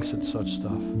 God winks at such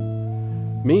stuff.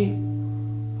 Me,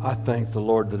 I thank the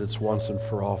Lord that it's once and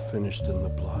for all finished in the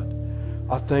blood.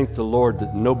 I thank the Lord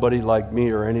that nobody like me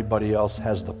or anybody else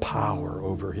has the power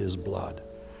over his blood.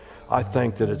 I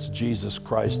thank that it's Jesus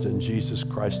Christ and Jesus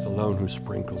Christ alone who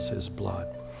sprinkles his blood.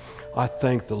 I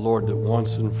thank the Lord that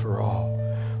once and for all,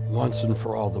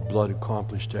 the blood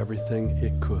accomplished everything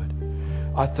it could.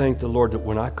 I thank the Lord that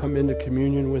when I come into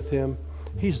communion with him,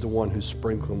 he's the one who's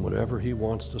sprinkling whatever he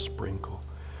wants to sprinkle.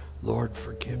 Lord,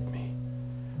 forgive me.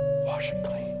 Wash it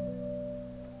clean.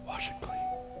 Wash it clean.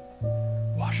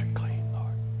 Wash it clean,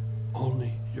 Lord.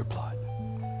 Only your blood.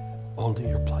 Only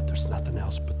your blood. There's nothing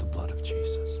else but the blood of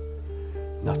Jesus.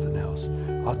 Nothing else.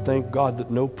 I thank God that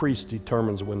no priest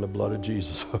determines when the blood of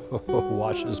Jesus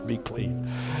washes me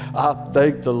clean. I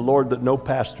thank the Lord that no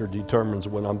pastor determines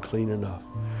when I'm clean enough.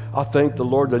 I thank the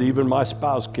Lord that even my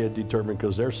spouse can't determine,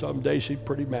 because there's some days she's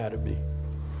pretty mad at me.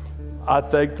 I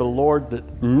thank the Lord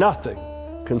that nothing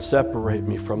can separate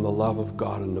me from the love of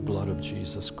God and the blood of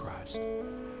Jesus Christ.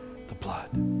 The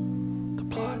blood. The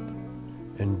blood.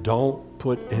 And don't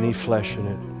put any flesh in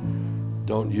it.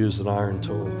 Don't use an iron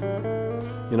tool.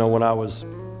 You know, when I was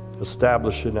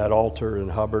establishing that altar in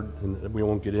Hubbard, and we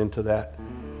won't get into that,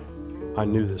 I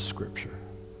knew this scripture.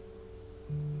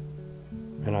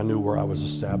 And I knew where I was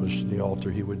establishing the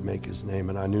altar, he would make his name,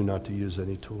 and I knew not to use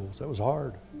any tools. That was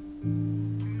hard.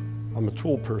 I'm a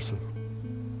tool person.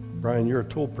 Brian, you're a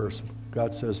tool person.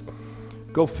 God says,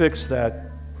 go fix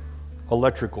that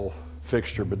electrical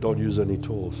fixture, but don't use any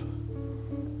tools.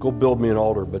 Go build me an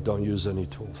altar, but don't use any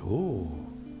tools. Ooh.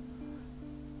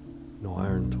 No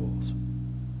iron tools.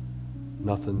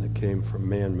 Nothing that came from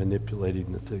man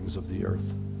manipulating the things of the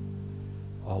earth.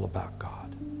 All about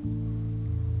God.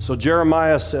 So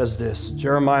Jeremiah says this,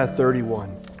 Jeremiah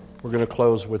 31. We're going to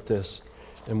close with this,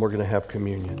 and we're going to have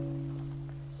communion.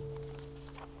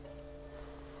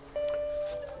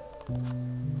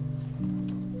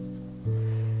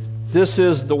 This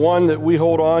is the one that we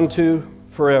hold on to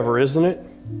forever, isn't it?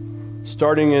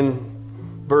 Starting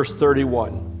in verse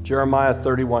 31. Jeremiah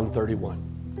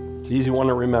 31:31. It's an easy one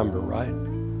to remember, right?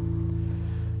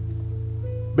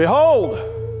 Behold,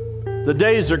 the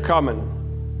days are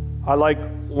coming. I like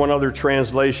one other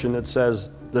translation that says,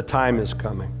 the time is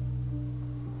coming.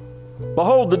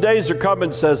 Behold, the days are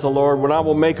coming, says the Lord, when I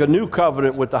will make a new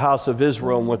covenant with the house of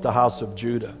Israel and with the house of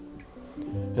Judah.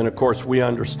 And of course, we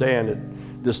understand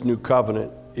that this new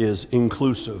covenant is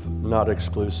inclusive, not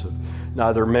exclusive.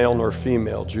 Neither male nor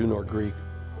female, Jew nor Greek.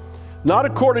 Not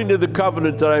according to the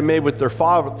covenant that I made with their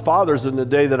fathers in the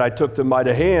day that I took them by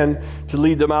the hand to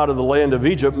lead them out of the land of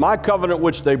Egypt, my covenant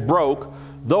which they broke,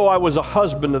 though I was a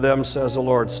husband to them, says the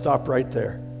Lord. Stop right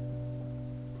there.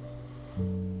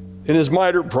 In his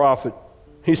minor prophet,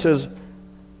 he says,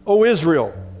 O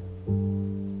Israel,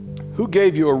 who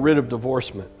gave you a writ of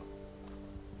divorcement?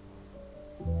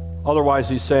 Otherwise,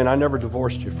 he's saying, I never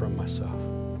divorced you from myself.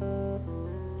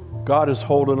 God is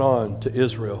holding on to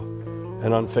Israel,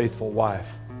 an unfaithful wife,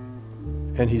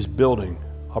 and he's building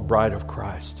a bride of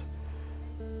Christ.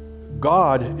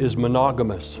 God is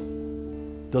monogamous,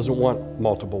 doesn't want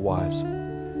multiple wives.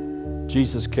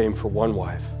 Jesus came for one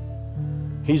wife.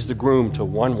 He's the groom to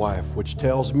one wife, which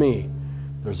tells me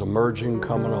there's a merging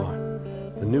coming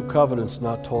on. The new covenant's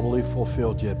not totally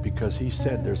fulfilled yet, because he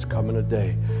said there's coming a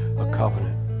day, a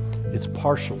covenant. It's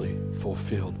partially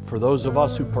fulfilled. For those of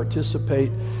us who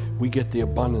participate, we get the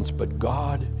abundance, but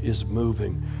God is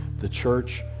moving the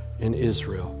church in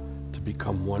Israel to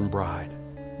become one bride.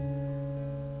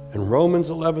 And Romans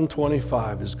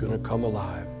 11:25 is going to come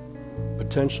alive,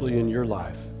 potentially in your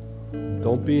life.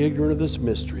 Don't be ignorant of this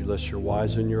mystery, lest you're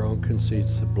wise in your own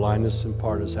conceits. The blindness in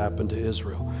part has happened to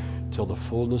Israel till the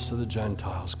fullness of the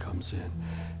Gentiles comes in,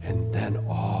 and then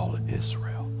all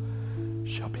Israel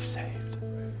shall be saved.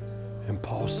 And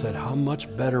Paul said, how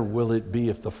much better will it be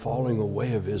if the falling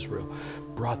away of Israel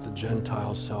brought the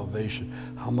Gentiles salvation?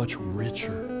 How much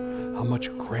richer, how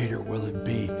much greater will it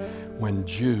be when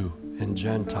Jew and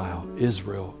Gentile,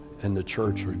 Israel and the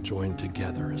church are joined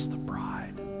together as the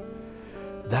bride?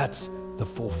 That's the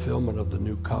fulfillment of the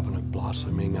new covenant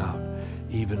blossoming out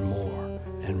even more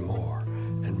and more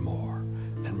and more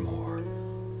and more.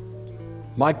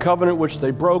 My covenant which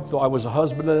they broke, though I was a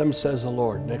husband to them, says the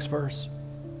Lord. Next verse.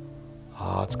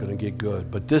 It's going to get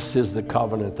good. But this is the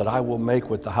covenant that I will make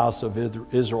with the house of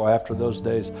Israel after those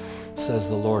days, says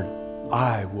the Lord.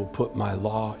 I will put my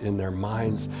law in their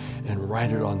minds and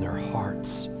write it on their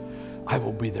hearts. I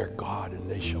will be their God, and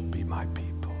they shall be my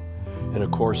people. And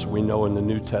of course, we know in the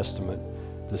New Testament,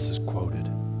 this is quoted.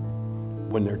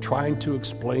 When they're trying to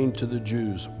explain to the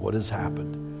Jews what has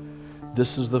happened,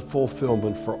 this is the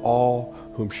fulfillment for all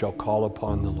whom shall call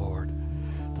upon the Lord.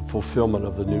 The fulfillment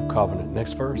of the new covenant.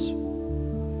 Next verse.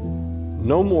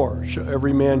 No more shall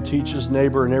every man teach his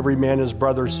neighbor and every man his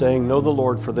brother, saying, know the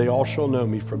Lord, for they all shall know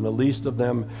me, from the least of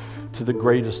them to the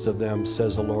greatest of them,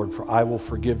 says the Lord. For I will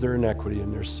forgive their iniquity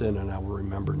and their sin, and I will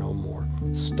remember no more.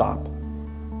 Stop.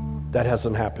 That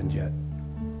hasn't happened yet.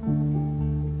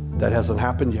 That hasn't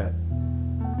happened yet.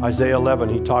 Isaiah 11,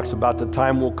 he talks about the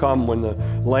time will come when the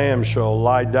lamb shall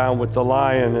lie down with the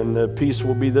lion, and the peace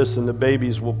will be this, and the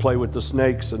babies will play with the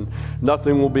snakes, and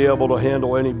nothing will be able to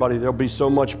handle anybody. There'll be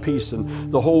so much peace,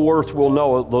 and the whole earth will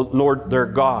know the Lord their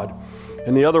God.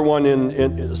 And the other one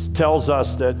tells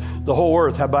us that the whole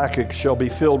earth, Habakkuk, shall be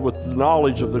filled with the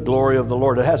knowledge of the glory of the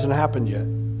Lord. It hasn't happened yet.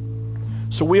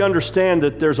 So we understand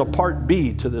that there's a part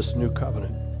B to this new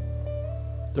covenant.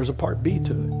 There's a part B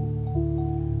to it.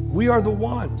 We are the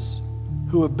ones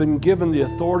who have been given the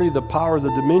authority, the power, the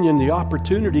dominion, the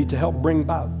opportunity to help bring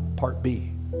about part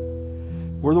B.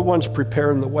 We're the ones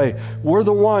preparing the way. We're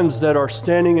the ones that are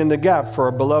standing in the gap for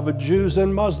our beloved Jews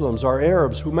and Muslims, our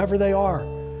Arabs, whomever they are.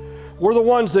 We're the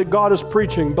ones that God is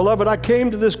preaching. Beloved, I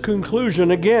came to this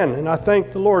conclusion again, and I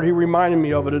thank the Lord. He reminded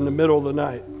me of it in the middle of the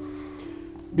night.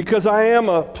 Because I am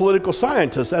a political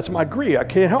scientist. That's my degree. I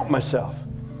can't help myself.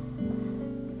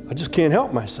 I just can't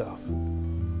help myself.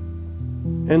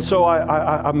 And so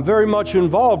I'm very much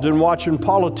involved in watching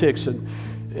politics.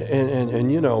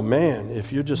 And you know, man,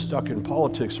 if you're just stuck in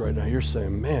politics right now, you're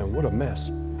saying, man, what a mess.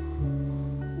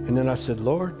 And then I said,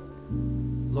 Lord,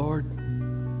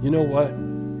 you know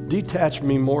what? Detach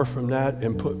me more from that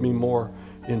and put me more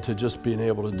into just being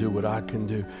able to do what I can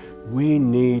do. We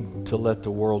need to let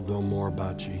the world know more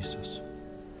about Jesus.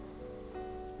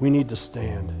 We need to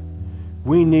stand.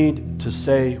 We need to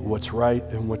say what's right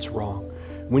and what's wrong.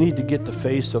 We need to get the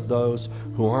face of those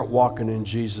who aren't walking in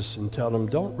Jesus and tell them,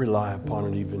 don't rely upon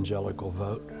an evangelical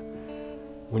vote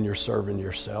when you're serving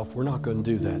yourself. We're not going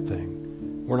to do that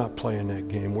thing. We're not playing that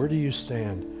game. Where do you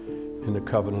stand in the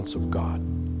covenants of God?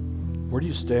 Where do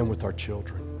you stand with our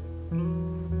children?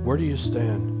 Where do you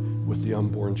stand with the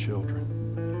unborn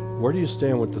children? Where do you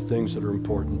stand with the things that are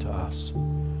important to us?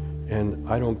 And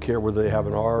I don't care whether they have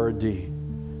an R or a D.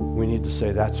 We need to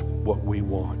say that's what we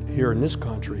want here in this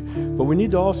country. But we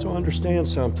need to also understand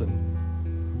something.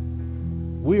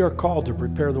 We are called to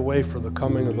prepare the way for the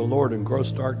coming of the Lord, and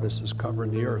gross darkness is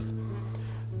covering the earth.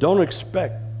 Don't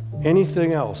expect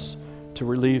anything else to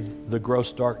relieve the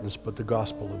gross darkness but the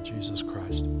gospel of Jesus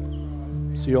Christ.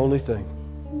 It's the only thing.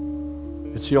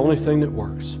 It's the only thing that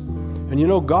works. And you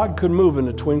know, God could move in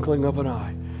the twinkling of an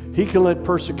eye. He can let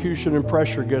persecution and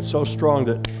pressure get so strong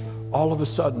that all of a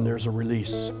sudden there's a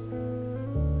release.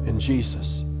 And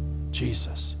Jesus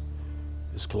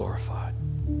is glorified.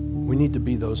 We need to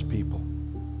be those people.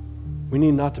 We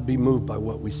need not to be moved by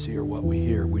what we see or what we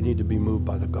hear. We need to be moved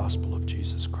by the gospel of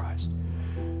Jesus Christ.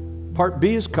 Part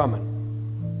B is coming.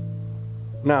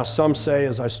 Now, some say,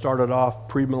 as I started off,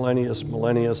 premillennialists,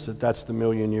 millennialists, that that's the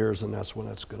 1,000,000 years and that's when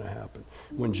that's going to happen,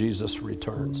 when Jesus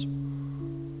returns.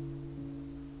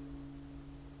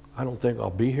 I don't think I'll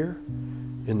be here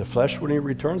in the flesh when he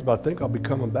returns, but I think I'll be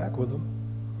coming back with him.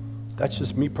 That's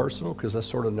just me personal, because I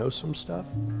sort of know some stuff.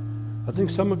 I think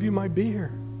some of you might be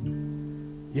here.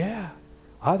 Yeah.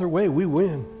 Either way, we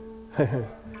win.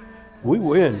 We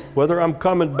win. Whether I'm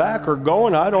coming back or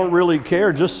going, I don't really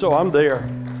care, just so I'm there.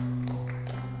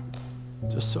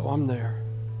 Just so I'm there.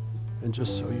 And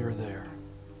just so you're there.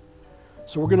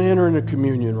 So we're going to enter into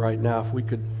communion right now. If we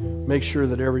could make sure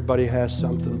that everybody has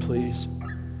something, please.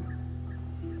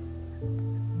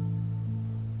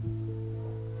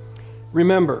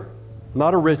 Remember,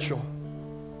 not a ritual,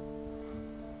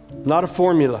 not a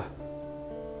formula.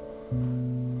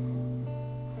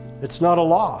 It's not a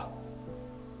law.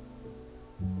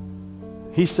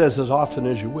 He says, as often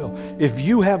as you will. If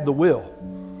you have the will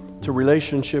to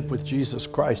relationship with Jesus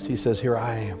Christ, he says, here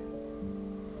I am.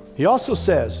 He also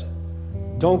says,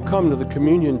 don't come to the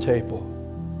communion table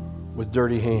with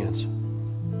dirty hands.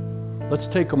 Let's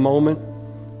take a moment.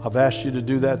 I've asked you to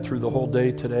do that through the whole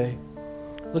day today.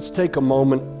 Let's take a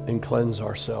moment and cleanse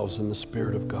ourselves in the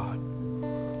Spirit of God.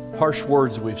 Harsh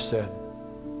words we've said.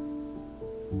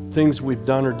 Things we've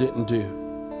done or didn't do.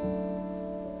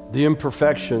 The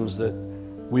imperfections that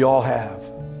we all have.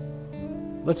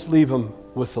 Let's leave them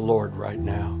with the Lord right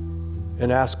now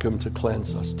and ask him to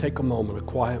cleanse us. Take a moment, a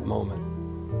quiet moment.